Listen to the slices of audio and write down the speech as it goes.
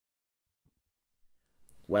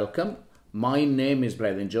Welcome. My name is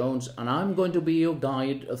Brendan Jones and I'm going to be your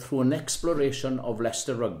guide through an exploration of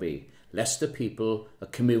Leicester Rugby, Leicester people, a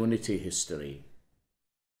community history.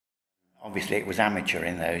 Obviously it was amateur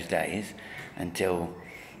in those days until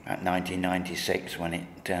 1996 when it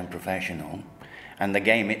turned professional. And the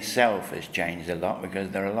game itself has changed a lot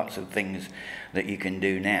because there are lots of things that you can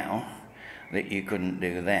do now that you couldn't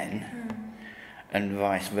do then, and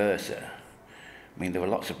vice versa. I mean, there were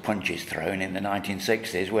lots of punches thrown in the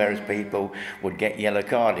 1960s, whereas people would get yellow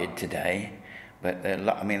carded today. But there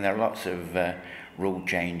are lots of rule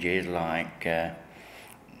changes like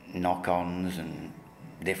knock-ons and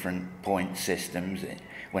different point systems.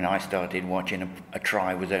 When I started watching, a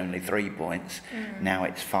try was only 3 points. Now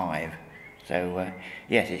it's 5. So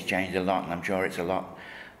yes, it's changed a lot, and I'm sure it's a lot.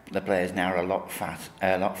 The players now are a lot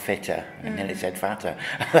fitter. I nearly said fatter.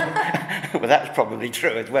 Well, that's probably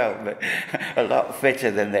true as well, but a lot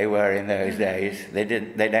fitter than they were in those days. They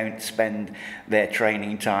don't spend their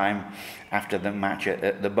training time after the match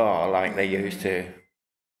at the bar like they used to.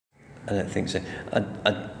 I don't think so.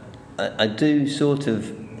 I do sort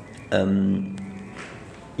of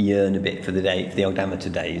yearn a bit for the old amateur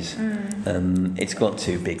days. It's got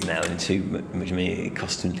too big now and too much. I mean, it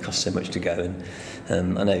costs so much to go,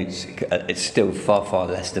 and I know it's still far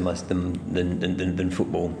less than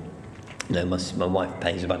football. You know, my wife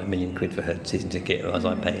pays about £1 million for her season ticket, whereas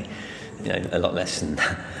I pay, a lot less than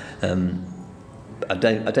that. I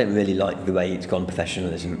don't really like the way it's gone professional,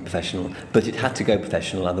 but it had to go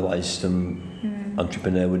professional, otherwise some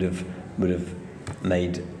entrepreneur would have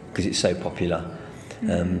made, because it's so popular.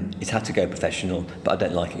 It had to go professional, but I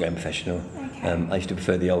don't like it going professional. Okay. I used to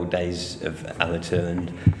prefer the old days of amateur,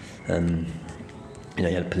 and you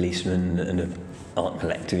had a policeman and an art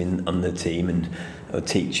collector on the team and a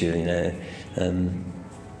teacher,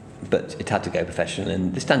 but it had to go professional,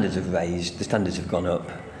 and the standards have raised, the standards have gone up.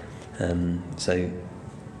 So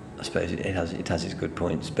I suppose it has its good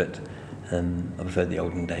points, but I prefer the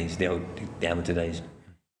olden days, the amateur days.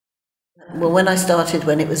 Well, when I started,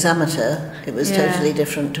 when it was amateur, it was totally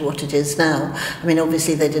different to what it is now. I mean,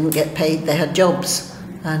 obviously they didn't get paid, they had jobs.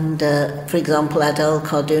 And, for example, Adel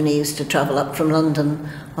Cardooni used to travel up from London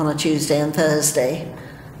on a Tuesday and Thursday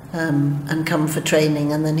and come for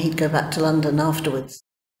training, and then he'd go back to London afterwards.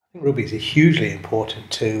 I think rugby is hugely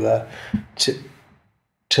important to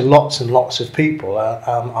lots and lots of people.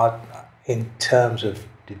 In terms of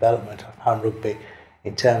development, I found rugby,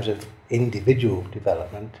 in terms of individual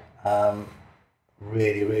development,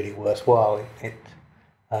 really worthwhile. It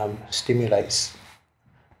stimulates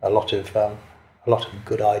a lot of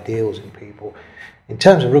good ideals in people. In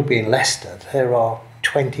terms of rugby in Leicester, there are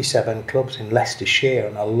 27 clubs in Leicestershire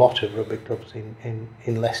and a lot of rugby clubs in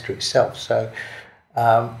Leicester itself. So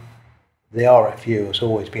the RFU has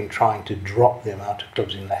always been trying to drop the amount of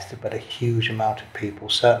clubs in Leicester, but a huge amount of people,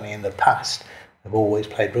 certainly in the past, have always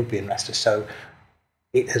played rugby in Leicester. So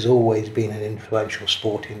it has always been an influential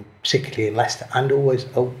sport, particularly in Leicester, and always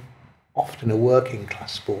often a working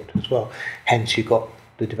class sport as well. Hence you got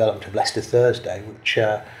the development of Leicester Thursday, which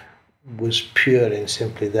was pure and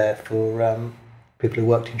simply there for people who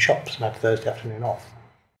worked in shops and had Thursday afternoon off.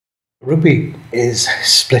 Rugby is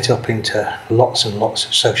split up into lots and lots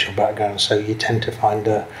of social backgrounds, so you tend to find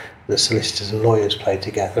the solicitors and lawyers play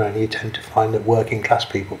together, and you tend to find that working class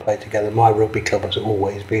people play together. My rugby club has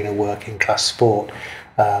always been a working class sport.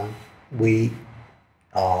 We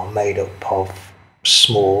are made up of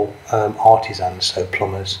small artisans, so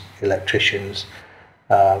plumbers, electricians,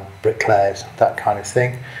 bricklayers, that kind of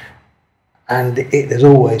thing. And it has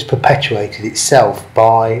always perpetuated itself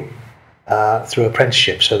by through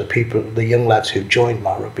apprenticeship. So the young lads who joined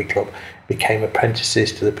my rugby club became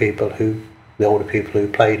apprentices to the older people who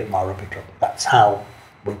played at my rugby club. That's how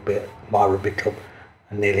my rugby club,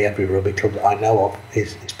 and nearly every rugby club that I know of,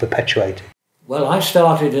 is perpetuated. Well, I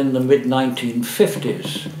started in the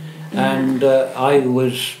mid-1950s, and I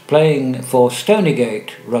was playing for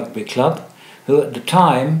Stonygate Rugby Club, who at the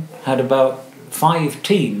time had about 5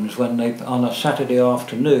 teams on a Saturday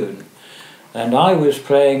afternoon. And I was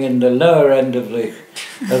playing in the lower end of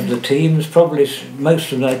the teams. Probably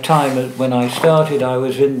most of the time when I started, I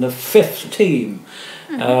was in the 5th team,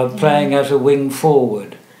 playing as a wing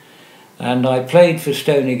forward. And I played for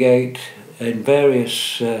Stonygate in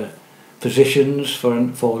various positions for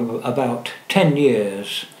about 10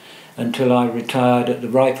 years until I retired at the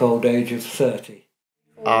ripe old age of 30.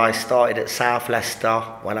 I started at South Leicester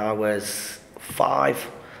when I was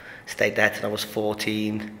 5, stayed there till I was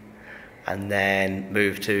 14, and then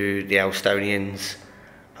moved to the Elstonians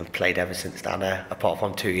and played ever since down there, apart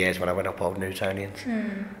from 2 years when I went up Old Newtonians.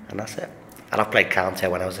 And that's it. And I played counter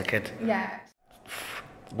when I was a kid. Yeah.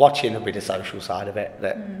 watching will be the social side of it,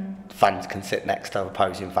 that fans can sit next to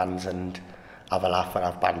opposing fans and have a laugh and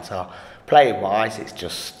have banter. Playing wise, it's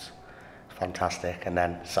just fantastic, and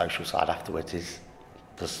then social side afterwards is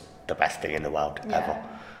just the best thing in the world ever.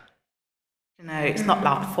 You know, it's not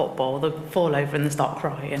like football, they fall over and they start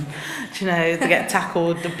crying. You know, they get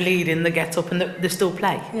tackled, they're bleeding, they get up and they still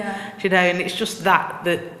play. Yeah. You know, and it's just that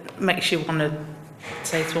makes you want to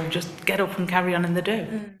say to them, just get up and carry on, and they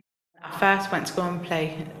do. I first went to go and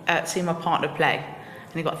play, see my partner play,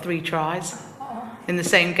 and he got 3 tries in the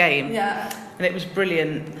same game. Yeah. And it was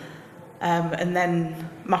brilliant. And then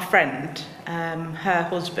my friend, her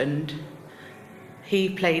husband, he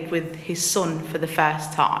played with his son for the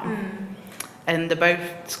first time. And they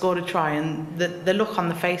both scored a try, and the look on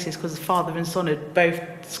the faces, because the father and son had both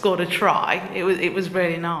scored a try, it was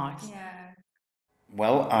really nice. Yeah.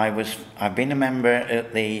 Well, I've been a member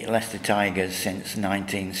at the Leicester Tigers since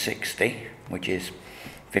 1960, which is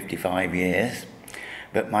 55 years.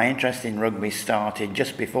 But my interest in rugby started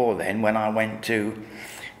just before then, when I went to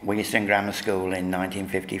Weaston Grammar School in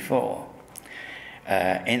 1954.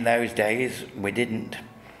 In those days, we didn't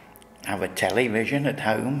have a television at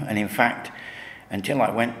home, and in fact, until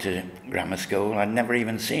I went to grammar school, I'd never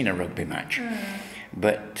even seen a rugby match.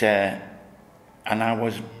 But and I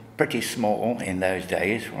was pretty small in those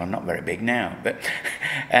days. Well, I'm not very big now, but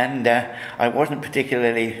and I wasn't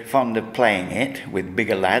particularly fond of playing it with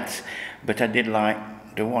bigger lads, but I did like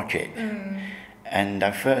to watch it. And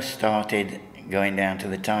I first started going down to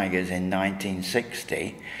the Tigers in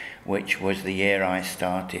 1960, which was the year I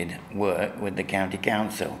started work with the county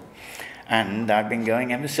council. And I've been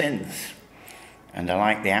going ever since. And I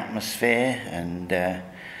like the atmosphere, and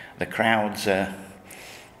the crowds are,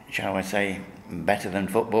 shall I say, better than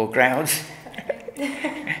football crowds.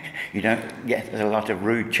 You don't get a lot of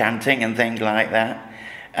rude chanting and things like that.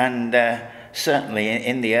 And certainly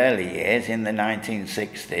in the early years, in the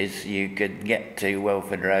 1960s, you could get to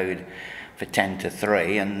Welford Road for 10 to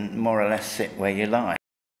 3 and more or less sit where you like.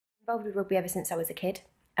 Involved with rugby ever since I was a kid.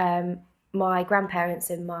 My grandparents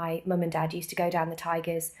and my mum and dad used to go down the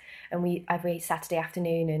Tigers, and every Saturday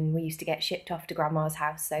afternoon, and we used to get shipped off to Grandma's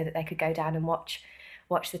house so that they could go down and watch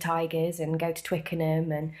the Tigers and go to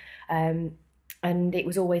Twickenham, and it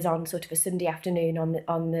was always on sort of a Sunday afternoon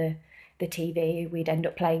on the TV. We'd end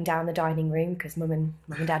up playing down the dining room because mum and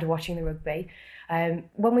dad were watching the rugby.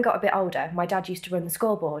 When we got a bit older, my dad used to run the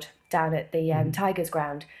scoreboard down at the Tigers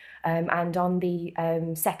ground. And on the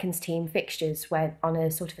seconds team fixtures, when on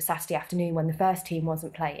a sort of a Saturday afternoon when the first team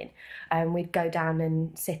wasn't playing, we'd go down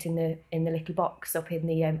and sit in the little box up in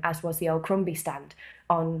the as was the old Crumbie stand,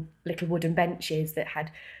 on little wooden benches that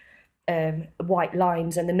had white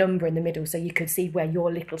lines and the number in the middle, so you could see where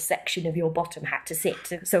your little section of your bottom had to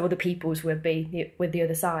sit, so other people's would be with the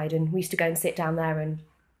other side. And we used to go and sit down there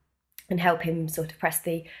and help him sort of press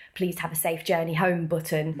the "please have a safe journey home"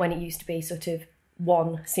 button when it used to be sort of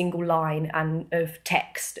one single line and of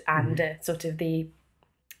text and sort of the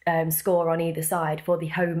score on either side for the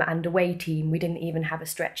home and away team. We didn't even have a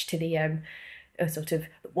stretch to the sort of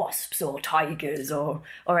Wasps or Tigers or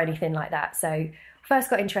anything like that. So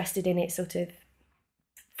first got interested in it sort of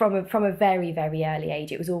from a very, very early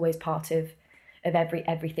age. It was always part of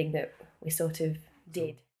everything that we sort of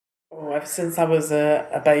did. Oh, ever since I was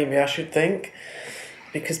a baby, I should think.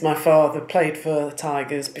 Because my father played for the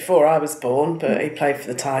Tigers before I was born, but he played for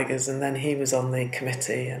the Tigers, and then he was on the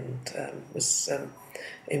committee and was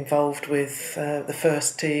involved with the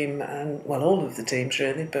first team and, well, all of the teams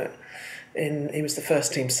really, but he was the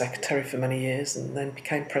first team secretary for many years and then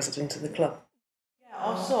became president of the club. Yeah,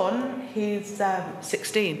 our son, he's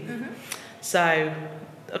 16, so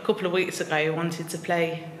a couple of weeks ago he wanted to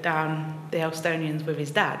play down the Elstonians with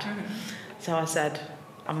his dad, so I said,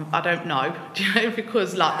 I don't know, do you know,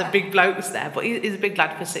 because like the big bloke's there, but he's a big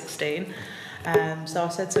lad for 16. So I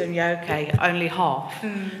said to him, yeah, okay, only half.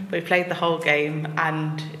 But he played the whole game,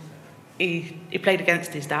 and he played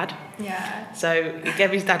against his dad. Yeah. So he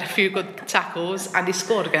gave his dad a few good tackles, and he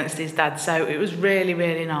scored against his dad. So it was really,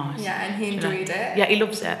 really nice. Yeah, and he enjoyed it. Yeah, he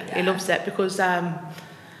loves it. Yeah. He loves it because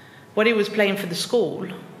when he was playing for the school,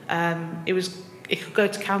 it could go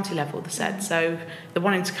to county level, they said. So they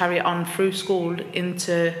wanted to carry it on through school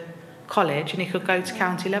into college, and he could go to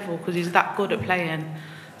county level because he's that good at playing.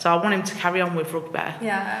 So I want him to carry on with rugby.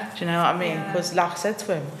 Yeah. Do you know what I mean? Because like I said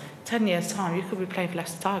to him, 10 years' time, you could be playing for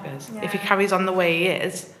Leicester Tigers if he carries on the way he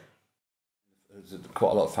is. There's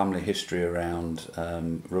quite a lot of family history around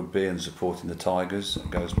rugby and supporting the Tigers. It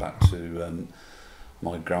goes back to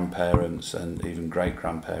my grandparents and even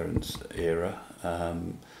great-grandparents' era.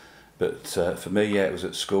 But for me, yeah, it was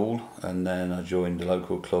at school, and then I joined a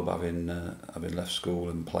local club, having left school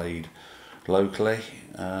and played locally.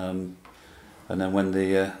 And then when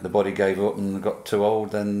the body gave up and got too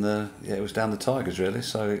old, then yeah, it was down the Tigers really.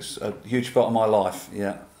 So it's a huge part of my life,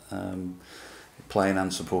 yeah, playing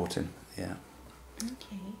and supporting, yeah.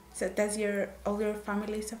 Okay. So does all your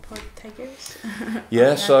family support Tigers?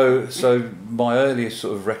 Yeah. So my earliest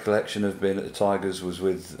sort of recollection of being at the Tigers was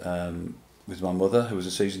with my mother, who was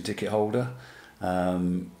a season ticket holder.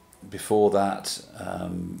 Before that,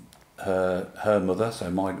 her mother,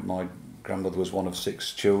 so my grandmother was one of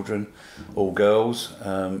 6 children, all girls,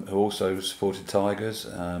 who also supported Tigers,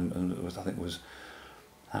 and it was, I think it was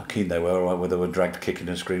how keen they were, or whether they were dragged kicking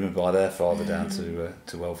and screaming by their father down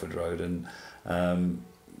to Welford Road, and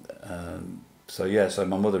so yeah, so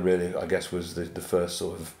my mother really, I guess, was the first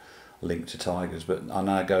sort of link to Tigers. But I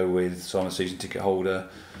now go with, so I'm a season ticket holder,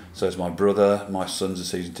 so is my brother, my son's a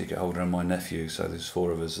season ticket holder, and my nephew, so there's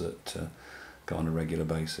 4 of us that go on a regular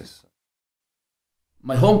basis.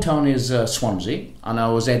 My hometown is Swansea, and I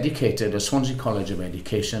was educated at Swansea College of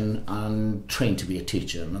Education and trained to be a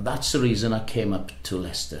teacher, and that's the reason I came up to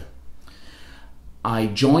Leicester. I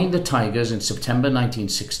joined the Tigers in September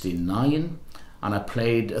 1969, and I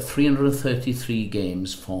played 333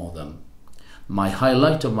 games for them. My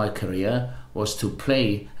highlight of my career was to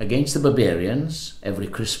play against the Barbarians every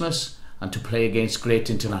Christmas, and to play against great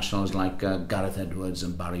internationals like Gareth Edwards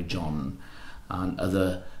and Barry John and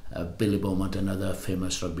other Billy Beaumont and other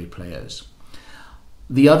famous rugby players.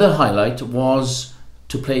 The other highlight was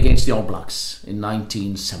to play against the All Blacks in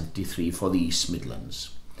 1973 for the East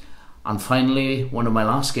Midlands. And finally, one of my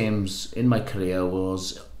last games in my career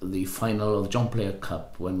was the final of the John Player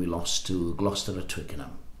Cup, when we lost to Gloucester at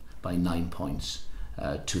Twickenham by 9 points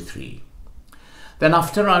to 3. Then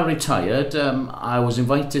after I retired, I was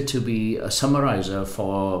invited to be a summariser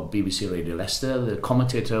for BBC Radio Leicester. The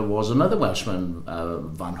commentator was another Welshman,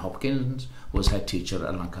 Van Hopkins, who was head teacher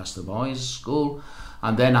at Lancaster Boys School.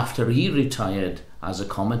 And then after he retired as a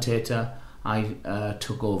commentator, I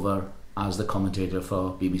took over as the commentator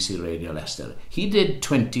for BBC Radio Leicester. He did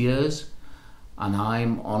 20 years, and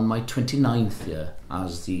I'm on my 29th year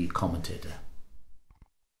as the commentator.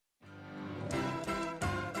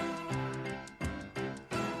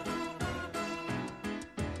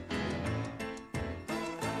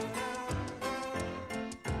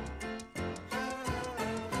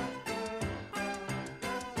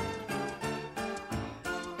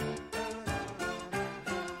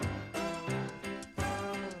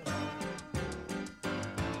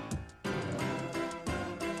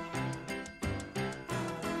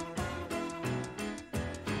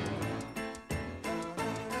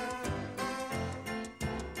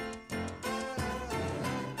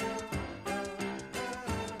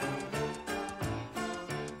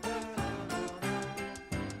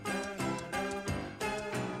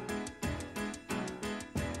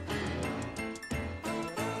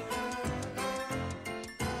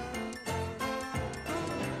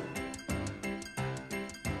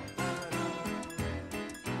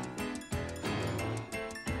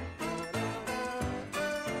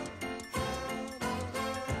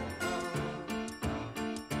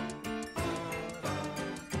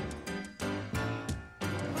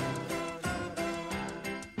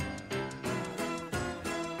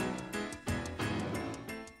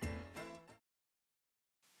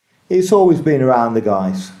 It's always been around the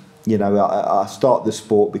guys. You know, I started the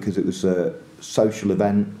sport because it was a social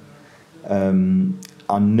event.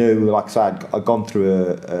 I knew, like I said, I'd gone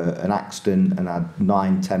through an accident and had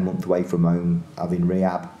 9-10 months away from home having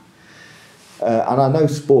rehab. And I know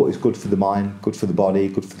sport is good for the mind, good for the body,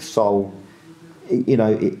 good for the soul.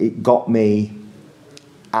 It got me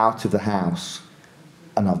out of the house,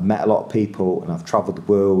 and I've met a lot of people, and I've travelled the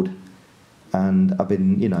world, and I've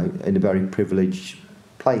been, in a very privileged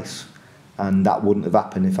place, and that wouldn't have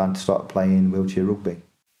happened if I had started playing wheelchair rugby.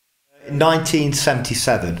 In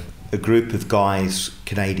 1977, a group of guys,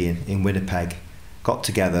 Canadian, in Winnipeg, got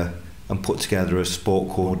together and put together a sport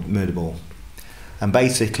called murder ball. And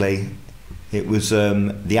basically, it was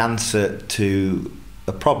the answer to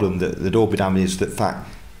a problem that all been having, is that fact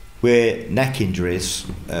we're neck injuries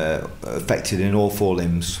affected in all 4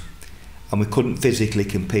 limbs, and we couldn't physically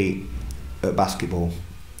compete at basketball.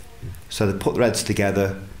 So they put their heads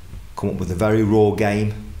together, come up with a very raw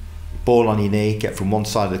game, ball on your knee, get from one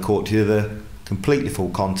side of the court to the other, completely full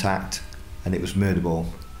contact, and it was murder ball.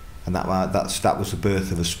 And that was the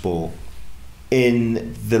birth of a sport.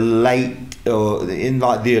 In the the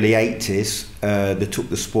early 80s, they took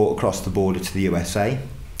the sport across the border to the USA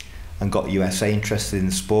and got USA interested in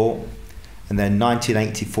the sport. And then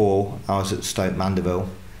 1984, I was at Stoke Mandeville,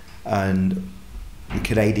 and the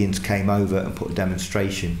Canadians came over and put a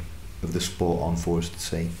demonstration of the sport on for us to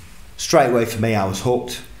see. Straight away for me, I was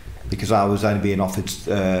hooked, because I was only being offered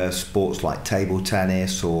sports like table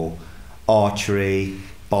tennis or archery,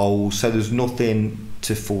 bowls, so there's nothing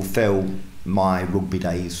to fulfil my rugby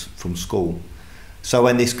days from school. So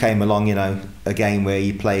when this came along, you know, a game where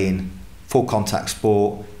you're playing full contact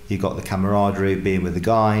sport, you got the camaraderie of being with the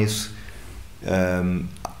guys.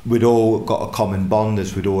 We'd all got a common bond,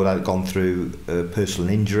 as we'd all had gone through a personal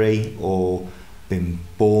injury or been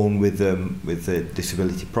born with a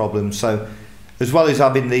disability problem. So as well as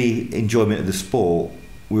having the enjoyment of the sport,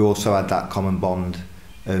 we also had that common bond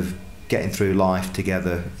of getting through life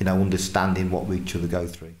together, you know, understanding what we each other go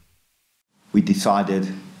through. We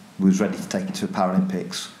decided we was ready to take it to the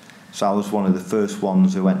Paralympics. So I was one of the first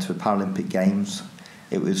ones who went to the Paralympic Games.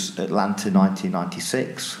 It was Atlanta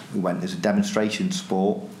 1996. We went as a demonstration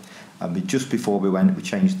sport, and just before we went, we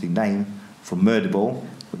changed the name from Murder Ball,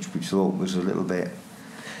 which we thought was a little bit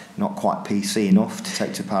not quite PC enough to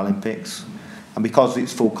take to Paralympics. And because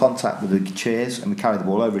it's full contact with the chairs and we carry the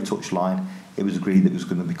ball over a touchline, it was agreed that it was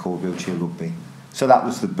going to be called wheelchair rugby. So that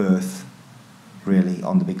was the birth, really,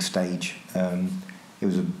 on the big stage. It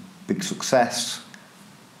was a big success.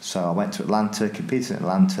 So I went to Atlanta, competed in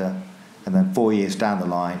Atlanta, and then 4 years down the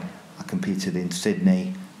line, I competed in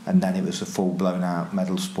Sydney, and then it was a full blown out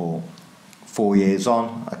medal sport. 4 years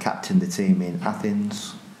on, I captained the team in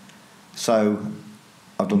Athens. So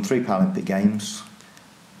I've done 3 Paralympic Games,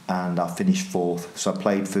 and I finished 4th. So I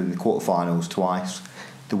played for the quarterfinals twice.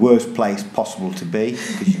 The worst place possible to be,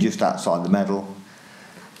 because you're just outside the medal.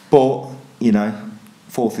 But, you know,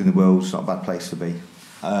 4th in the world is not a bad place to be.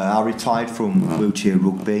 I retired from wheelchair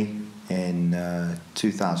rugby in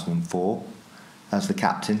 2004 as the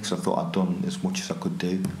captain, because I thought I'd done as much as I could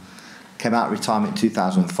do. Came out of retirement in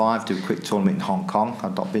 2005, did a quick tournament in Hong Kong.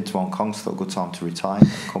 I'd not been to Hong Kong, so I thought a good time to retire,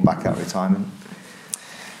 come back out of retirement.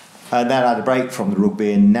 And then I had a break from the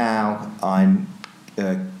rugby, and now I'm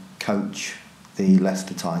coach the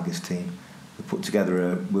Leicester Tigers team. We put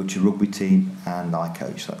together a wheelchair rugby team, and I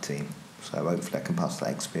coach that team. So hopefully I can pass that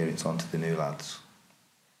experience on to the new lads.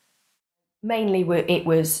 Mainly it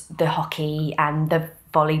was the hockey and the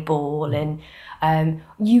volleyball, and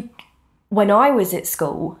when I was at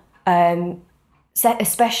school,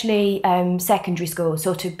 especially secondary school,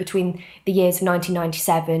 sort of between the years of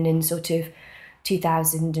 1997 and sort of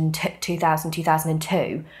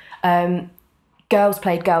 2002, girls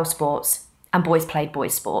played girls sports and boys played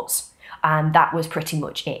boys sports, and that was pretty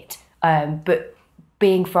much it. But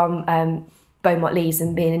being from Beaumont Leys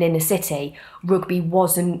and being an inner city, rugby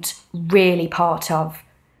wasn't really part of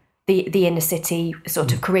the inner city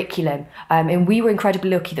sort of curriculum. And we were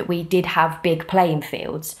incredibly lucky that we did have big playing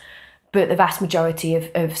fields, but the vast majority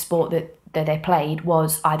of sport that they played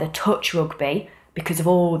was either touch rugby, because of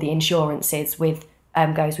all the insurances with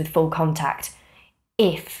goes with full contact,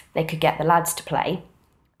 if they could get the lads to play,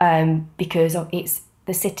 because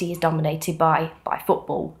the city is dominated by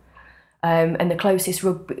football. And the closest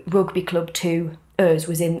rugby club to us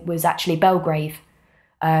was actually Belgrave.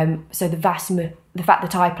 So the fact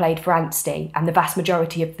that I played for Anstey and the vast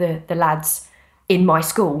majority of the lads in my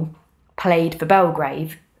school played for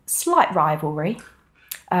Belgrave, slight rivalry,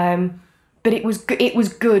 but it was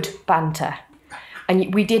good banter,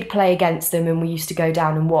 and we did play against them, and we used to go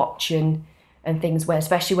down and watch and things, where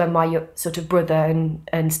especially when my sort of brother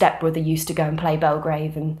and stepbrother used to go and play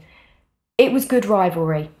Belgrave, and it was good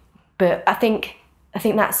rivalry. But I think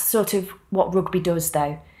that's sort of what rugby does,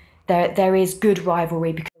 though. There is good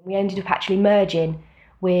rivalry, because we ended up actually merging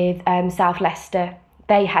with South Leicester.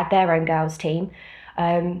 They had their own girls' team.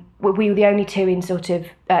 We were the only two in sort of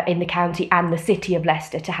in the county and the city of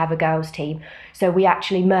Leicester to have a girls' team. So we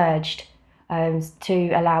actually merged to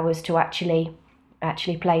allow us to actually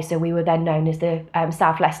play. So we were then known as the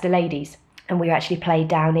South Leicester Ladies, and we actually played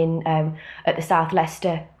down in at the South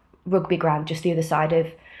Leicester rugby ground, just the other side of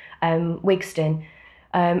Wigston,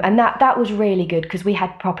 and that was really good, because we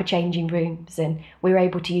had proper changing rooms, and we were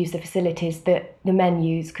able to use the facilities that the men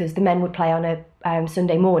use, because the men would play on a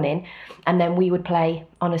Sunday morning, and then we would play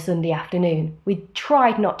on a Sunday afternoon. We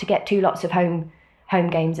tried not to get two lots of home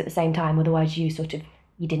games at the same time, otherwise you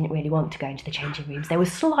didn't really want to go into the changing rooms. They were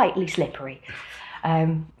slightly slippery,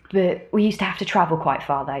 but we used to have to travel quite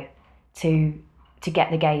far though to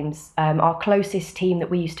get the games. Our closest team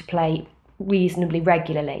that we used to play reasonably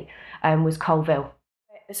regularly was Colville.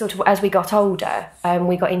 Sort of as we got older,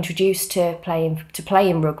 we got introduced to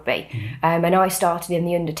playing rugby, and I started in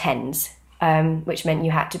the under 10s, which meant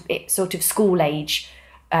you had to, it's sort of school age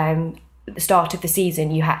at the start of the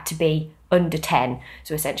season you had to be under 10,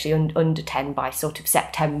 so essentially under 10 by sort of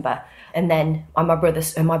September. And then my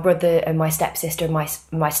brother and my stepsister and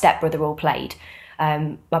my stepbrother all played.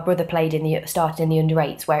 My brother started in the under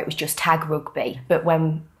 8s, where it was just tag rugby. But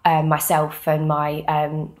when myself and my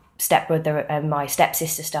stepbrother and my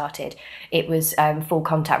stepsister started, it was full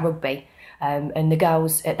contact rugby, and the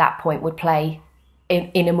girls at that point would play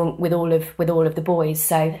in among with all of the boys.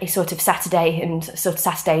 So it's sort of Saturday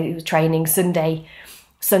was training.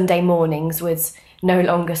 Sunday mornings was no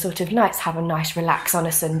longer sort of let's have a nice relax on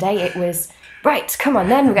a Sunday. It was, right, come on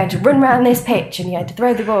then, we're going to run around this pitch and you had to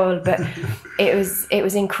throw the ball. But it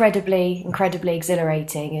was incredibly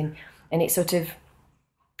exhilarating, and it sort of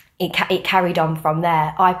it carried on from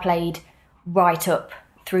there. I played right up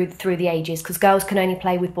through the ages, because girls can only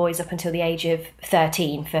play with boys up until the age of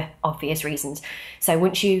 13 for obvious reasons. So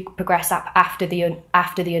once you progress up after the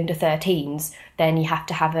under 13s, then you have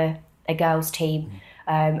to have a girls team,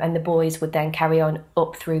 and the boys would then carry on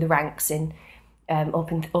up through the ranks in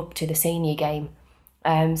up to the senior game.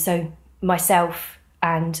 So myself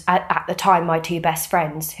and at the time my two best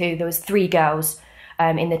friends, who there was 3 girls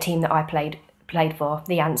in the team that I played for,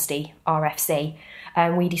 the Anstey RFC,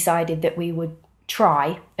 we decided that we would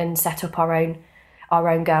try and set up our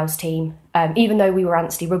own girls team. Even though we were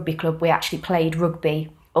Anstey Rugby Club, we actually played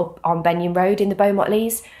rugby up on Benyon Road in the Beaumont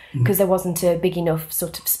Leys, because there wasn't a big enough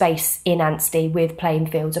sort of space in Anstey with playing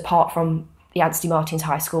fields, apart from the Anstey Martins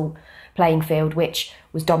High School playing field, which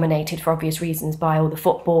was dominated for obvious reasons by all the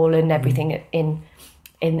football and everything in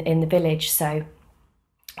the village. So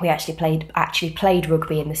we actually played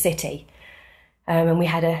rugby in the city. And we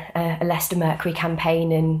had a Leicester Mercury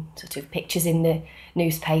campaign and sort of pictures in the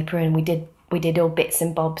newspaper, and we did all bits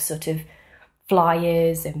and bobs, sort of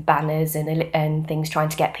flyers and banners and things, trying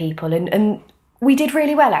to get people, and we did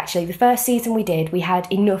really well actually. The first season we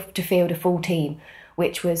had enough to field a full team,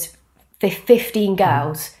 which was 15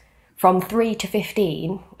 girls. From 3 to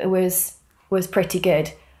 15 was pretty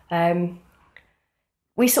good.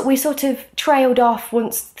 We sort of trailed off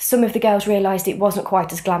once some of the girls realised it wasn't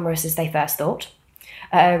quite as glamorous as they first thought.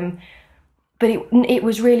 But it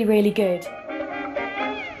was really, really good.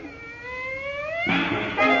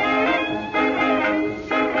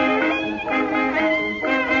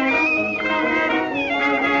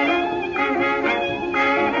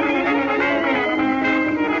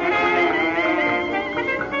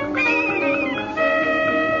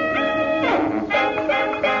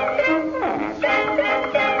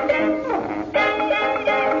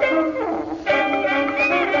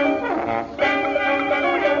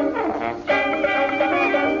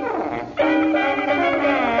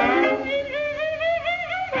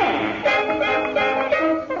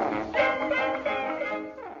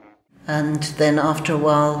 And then after a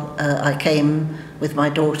while, I came with my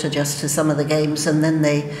daughter just to some of the games, and then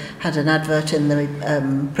they had an advert in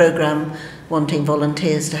the programme wanting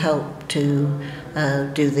volunteers to help to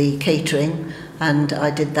do the catering, and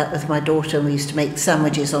I did that with my daughter, and we used to make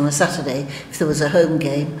sandwiches on a Saturday if there was a home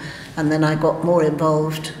game. And then I got more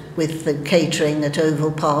involved with the catering at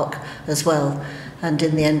Oval Park as well. And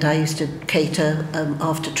in the end, I used to cater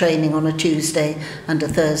after training on a Tuesday and a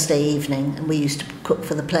Thursday evening, and we used to cook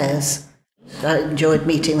for the players. I enjoyed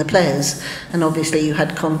meeting the players, and obviously you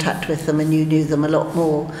had contact with them and you knew them a lot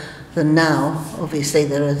more than now. Obviously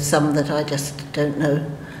there are some that I just don't know,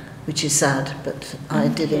 which is sad, but I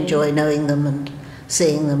did enjoy knowing them and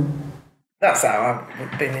seeing them. That's how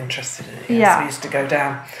I've been interested in it. Yes. Yeah. We used to go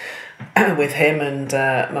down with him and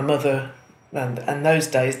my mother. And those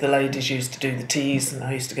days, the ladies used to do the teas, and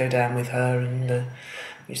I used to go down with her and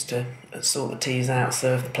used to sort the teas out,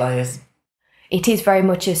 serve the players. It is very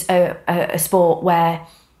much a sport where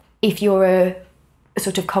if you're a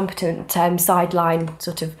sort of competent sideline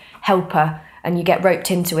sort of helper and you get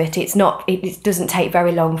roped into it, it doesn't take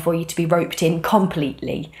very long for you to be roped in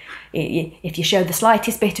completely. If you show the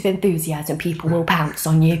slightest bit of enthusiasm, people will pounce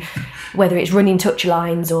on you, whether it's running touch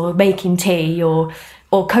lines or making tea or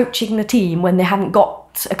coaching the team when they haven't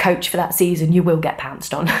got a coach for that season. You will get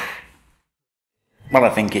pounced on. Well, I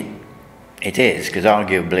think it is, because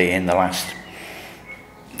arguably in the last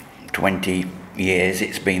 20 years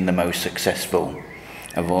it's been the most successful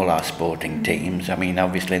of all our sporting teams. I mean,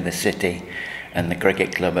 obviously the City and the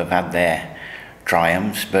cricket club have had their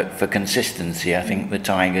triumphs, but for consistency I think the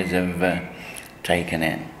Tigers have taken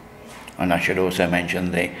it. And I should also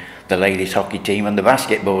mention the ladies hockey team and the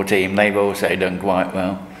basketball team, they've also done quite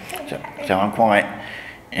well. So I'm quite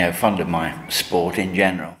fond of my sport in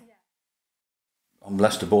general. I'm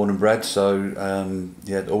Leicester born and bred, so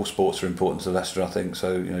all sports are important to Leicester, I think.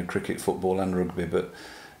 So cricket, football, and rugby. But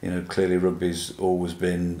clearly rugby's always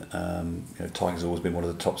been, Tigers have always been one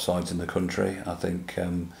of the top sides in the country. I think,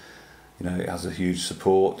 it has a huge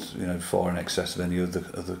support, far in excess of any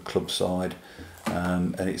other club side,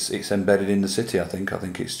 and it's embedded in the city. I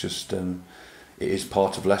think it's just it is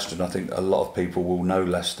part of Leicester, and I think a lot of people will know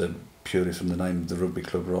Leicester purely from the name of the rugby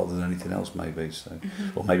club rather than anything else, maybe. So,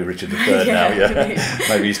 or maybe Richard III now. Yeah,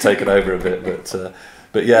 maybe he's taken over a bit,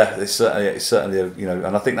 but yeah, it's certainly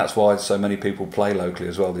and I think that's why so many people play locally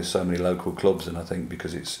as well. There's so many local clubs, and I think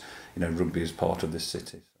because it's rugby is part of this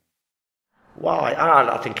city. Well,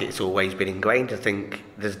 I think it's always been ingrained. I think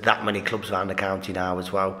there's that many clubs around the county now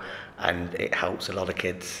as well, and it helps a lot of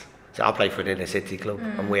kids. So I play for an inner city club,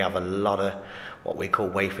 and we have a lot of what we call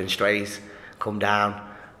waif and strays come down,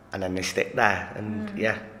 and then they stick there. And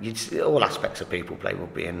all aspects of people play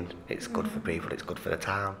rugby, and it's good for people, it's good for the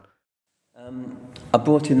town. I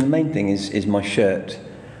brought in, the main thing is my shirt,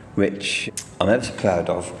 which I'm ever so proud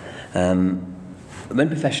of. When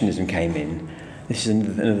professionalism came in, this is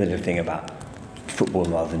another little thing about football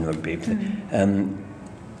rather than rugby.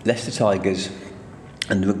 Leicester Tigers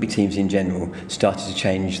and the rugby teams in general started to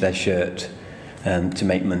change their shirt to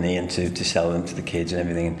make money and to sell them to the kids and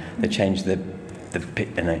everything. And they changed the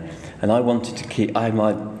and I wanted to keep. I had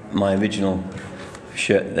my original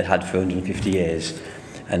shirt that they had for 150 years,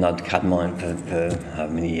 and I'd had mine for how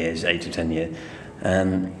many years, 8 or 10 years.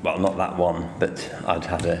 Well, not that one, but I'd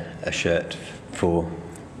had a shirt for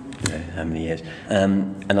how many years.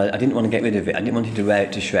 And I didn't want to get rid of it. I didn't want it to wear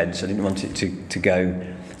it to shreds. I didn't want it to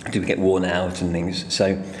get worn out and things.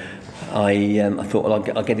 So I thought, well,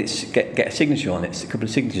 I'll get a signature on it, a couple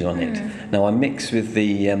of signatures on it. Now I mix with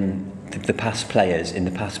the past players in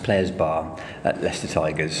the past players bar at Leicester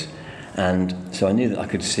Tigers, and so I knew that I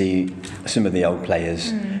could see some of the old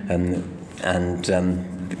players and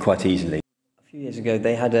quite easily. A few years ago,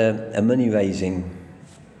 they had a money raising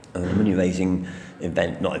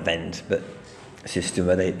event, but a system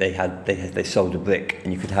where they sold a brick,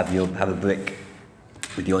 and you could have a brick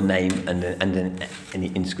with your name and an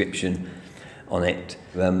inscription on it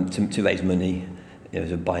to raise money. It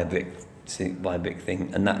was a buy a brick thing,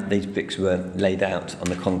 and these bricks were laid out on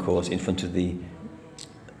the concourse in front of the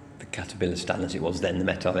Caterpillar stand, as it was then, the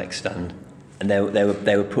MetRx stand, and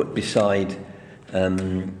they were put beside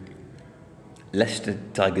Leicester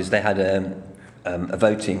Tigers. They had a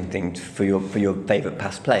voting thing for your favourite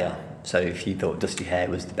past player. So if you thought Dusty Hare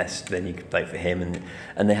was the best, then you could vote for him,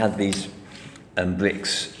 and they had these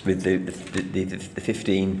bricks with the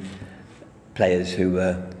 15 players who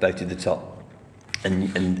were voted the top,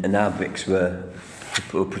 and our bricks were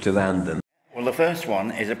put around them. Well, the first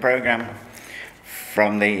one is a programme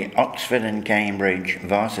from the Oxford and Cambridge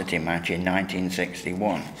varsity match in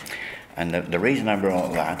 1961. And the reason I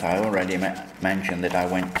brought that, I already mentioned that I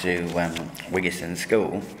went to Wiggiston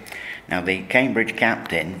School. Now, the Cambridge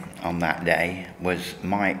captain on that day was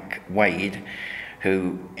Mike Wade,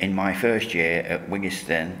 who in my first year at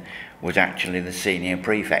Wiggiston was actually the senior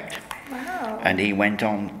prefect. Wow. And he went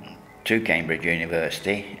on to Cambridge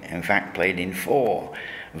University, in fact played in 4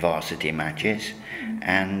 varsity matches,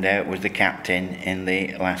 and was the captain in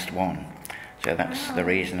the last one. So that's the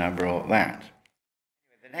reason I brought that.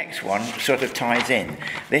 The next one sort of ties in.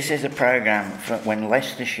 This is a programme for when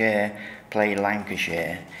Leicestershire played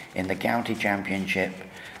Lancashire in the county championship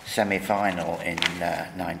semi-final in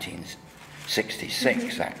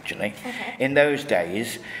 1966, actually. Okay. In those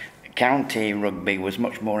days, county rugby was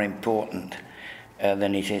much more important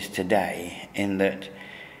than it is today, in that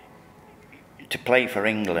to play for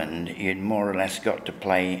England, you'd more or less got to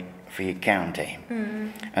play for your county.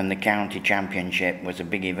 And the county championship was a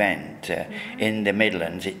big event. In the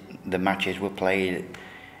Midlands, the matches were played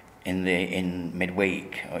in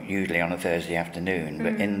midweek, or usually on a Thursday afternoon,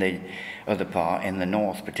 but in the other part, in the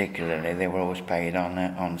north particularly, they were always played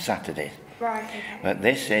on Saturdays. Right. Okay. But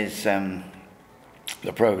this is the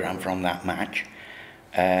programme from that match.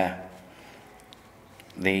 And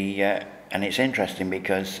it's interesting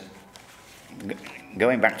because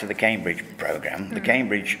going back to the Cambridge programme, the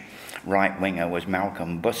Cambridge right winger was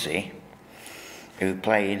Malcolm Bussey, who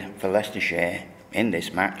played for Leicestershire in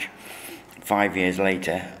this match 5 years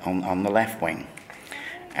later on the left wing.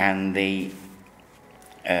 And the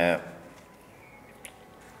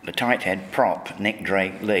tight head prop, Nick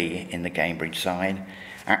Drake-Lee, in the Cambridge side,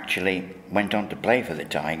 actually went on to play for the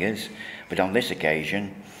Tigers, but on this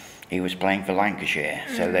occasion he was playing for Lancashire,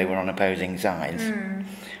 so they were on opposing sides.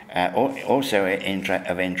 Also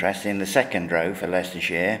of interest, in the second row for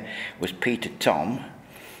Leicestershire was Peter Tom,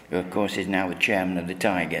 who of course is now the chairman of the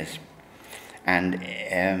Tigers. And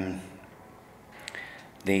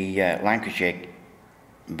the Lancashire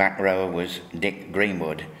back rower was Dick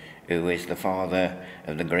Greenwood, who is the father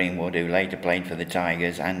of the Greenwood who later played for the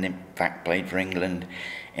Tigers and in fact played for England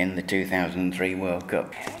in the 2003 World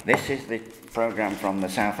Cup. This is the programme from the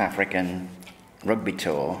South African Rugby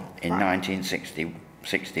Tour in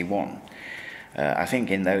 1961. I think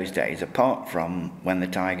in those days, apart from when the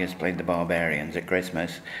Tigers played the Barbarians at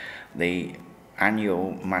Christmas, the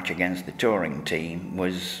annual match against the touring team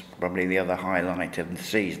was probably the other highlight of the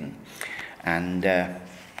season. And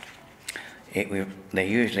they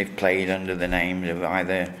usually played under the names of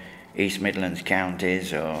either East Midlands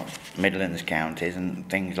counties or Midlands counties and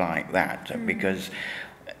things like that, because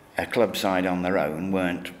a club side on their own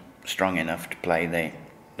weren't strong enough to play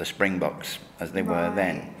the Springboks as they were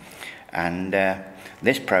then. And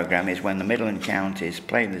this programme is when the Midland counties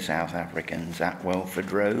played the South Africans at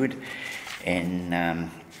Welford Road in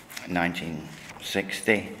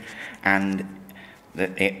 1960, and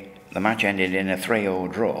the match ended in a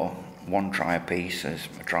 3-3 draw, 1 try apiece, as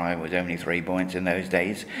a try was only 3 points in those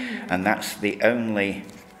days, and that's the only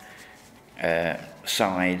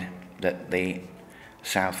side that the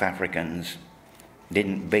South Africans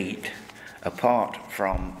didn't beat, apart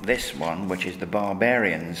from this one, which is the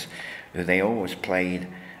Barbarians, who they always played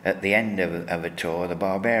at the end of a tour, the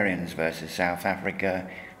Barbarians versus South Africa,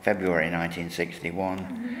 February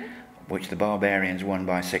 1961, which the Barbarians won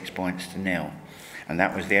by 6 points to 0. And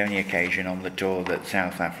that was the only occasion on the tour that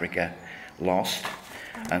South Africa lost,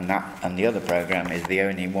 and the other programme is the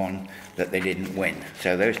only one that they didn't win.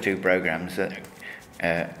 So those two programmes that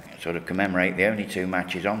sort of commemorate the only 2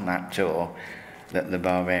 matches on that tour that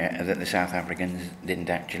the South Africans didn't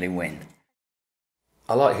actually win.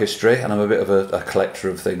 I like history, and I'm a bit of a collector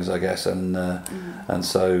of things, I guess, and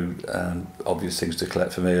so obvious things to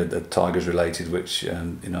collect for me are the Tigers related, which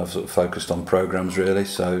I've sort of focused on programmes really.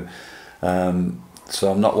 So I'm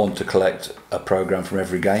not one to collect a programme from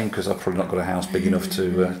every game, because I've probably not got a house big enough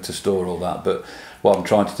to store all that. But what I'm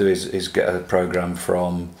trying to do is get a programme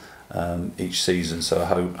from each season, so a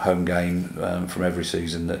home game from every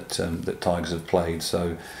season that Tigers have played.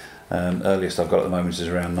 So earliest I've got at the moment is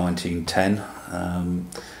around 1910,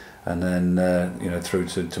 and then through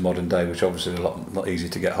to modern day, which obviously a lot easier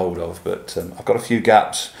to get hold of. But I've got a few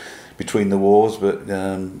gaps between the wars, but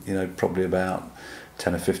probably about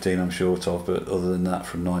 10 or 15 I'm short of. But other than that,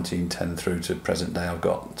 from 1910 through to present day, I've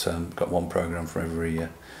got one programme for every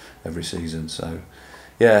season. So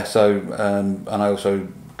yeah, and I also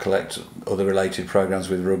collect other related programmes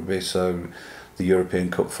with rugby, so the European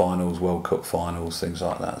Cup finals, World Cup finals, things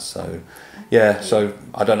like that. So yeah, so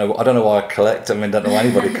I don't know why I collect. I mean, I don't know why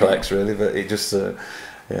anybody collects really, but it just sort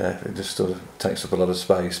of takes up a lot of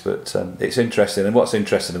space. But it's interesting, and what's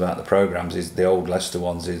interesting about the programmes is the old Leicester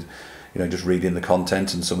ones is just reading the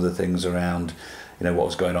content and some of the things around what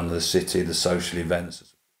was going on in the city, the social events.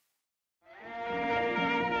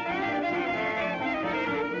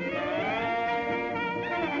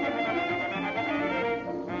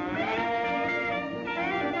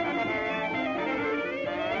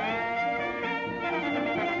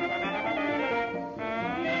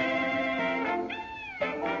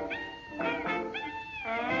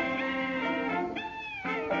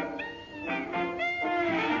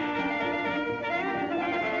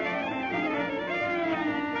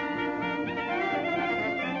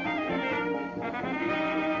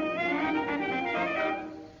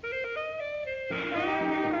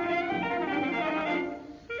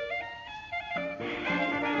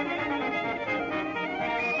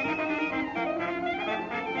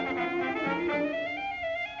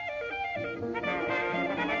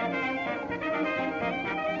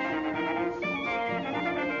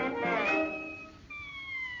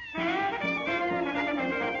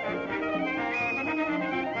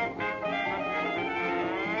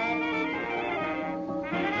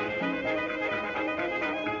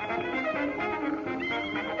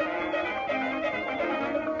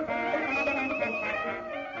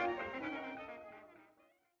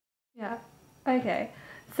 Yeah. Okay.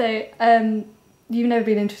 So, you've never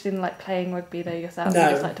been interested in playing rugby though yourself? No.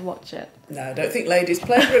 You just like to watch it? No, I don't think ladies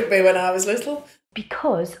played rugby when I was little.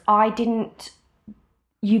 Because they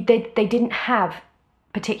didn't have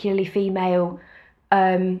particularly female.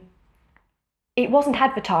 It wasn't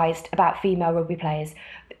advertised about female rugby players.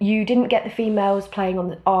 You didn't get the females playing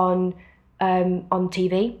on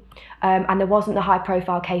TV, and there wasn't the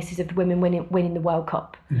high-profile cases of the women winning the World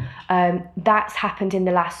Cup. That's happened in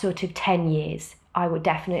the last sort of 10 years, I would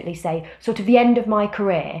definitely say. Sort of the end of my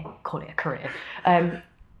career, call it a career,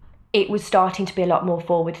 it was starting to be a lot more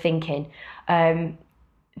forward-thinking.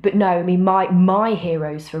 But no, I mean, my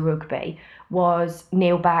heroes for rugby was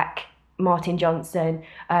Neil Back, Martin Johnson,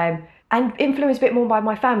 and influenced a bit more by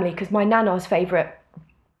my family, because my nana's favourite,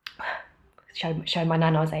 show my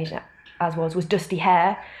nana's age as was Dusty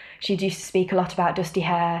Hare. She used to speak a lot about Dusty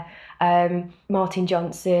Hare, Martin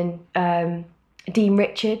Johnson, Dean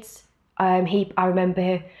Richards. I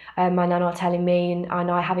remember my nana telling me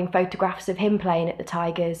and I having photographs of him playing at the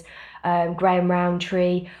Tigers, Graham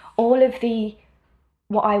Rowntree, all of the,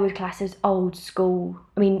 what I would class as old school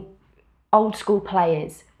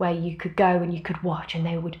players, where you could go and you could watch and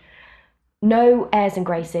they would, no airs and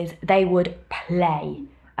graces, they would play.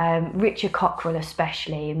 Richard Cockrell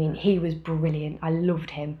especially, I mean, he was brilliant. I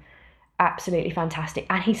loved him. Absolutely fantastic.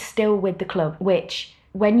 And he's still with the club, which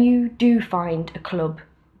when you do find a club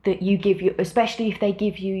that you give you, especially if they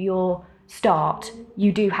give you your start,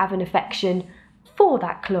 you do have an affection for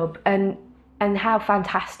that club, and how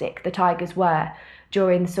fantastic the Tigers were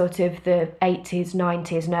during sort of the 80s,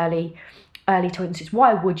 90s and early 20s.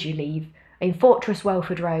 Why would you leave in Fortress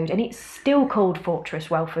Welford Road? And it's still called Fortress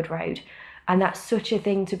Welford Road, and that's such a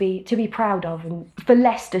thing to be proud of, and for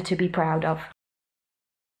Leicester to be proud of.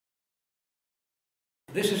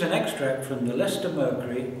 This is an extract from the Leicester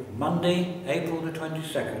Mercury, Monday, April the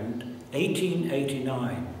 22nd,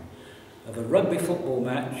 1889, of a rugby football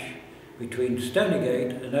match between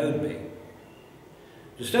Stonygate and Oadby.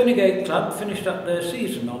 The Stonygate club finished up their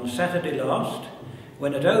season on Saturday last,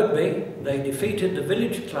 when at Oadby they defeated the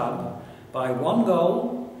village club by 1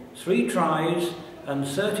 goal, 3 tries and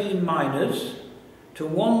 13 minors to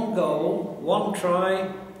 1 goal, 1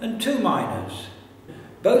 try and 2 minors.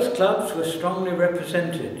 Both clubs were strongly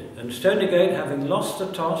represented, and Stonygate, having lost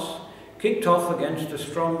the toss, kicked off against a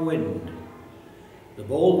strong wind. The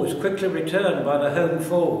ball was quickly returned by the home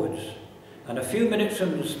forwards, and a few minutes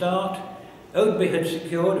from the start, Oadby had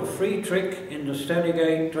secured a free trick in the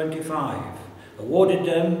Stonygate 25, awarded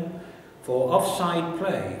them for offside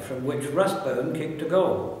play, from which Rustbone kicked a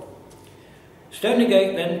goal.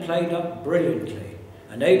 Stonygate then played up brilliantly,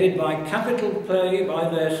 and aided by capital play by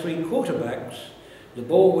their 3 quarterbacks, the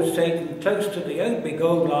ball was taken close to the Oadby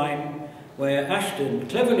goal line, where Ashton,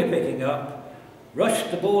 cleverly picking up,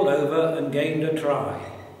 rushed the ball over and gained a try.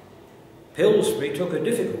 Pillsbury took a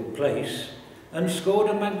difficult place and scored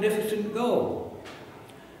a magnificent goal.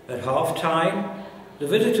 At half-time, the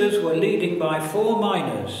visitors were leading by 4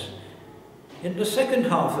 minors. In the second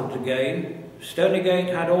half of the game,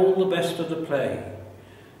 Stonygate had all the best of the play,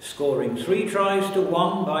 scoring 3 tries to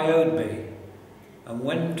 1 by Oadby. And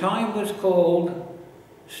when time was called,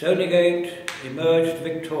 Stonygate emerged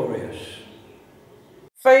victorious.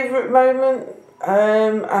 Favourite moment?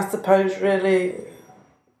 I suppose really,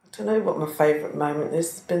 I don't know what my favourite moment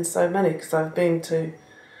is. There's been so many, because I've been to,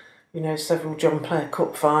 several John Player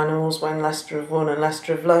Cup finals when Leicester have won and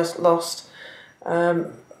Leicester have lost.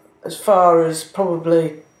 As far as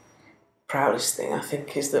probably proudest thing, I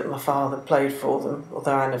think, is that my father played for them,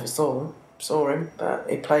 although I never saw him, but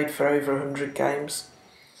he played for over 100 games.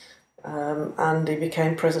 And he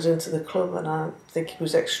became president of the club, and I think he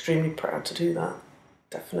was extremely proud to do that.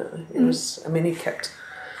 Definitely. He kept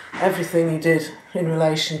everything he did in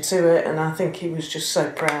relation to it, and I think he was just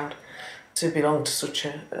so proud to belong to such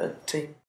a team.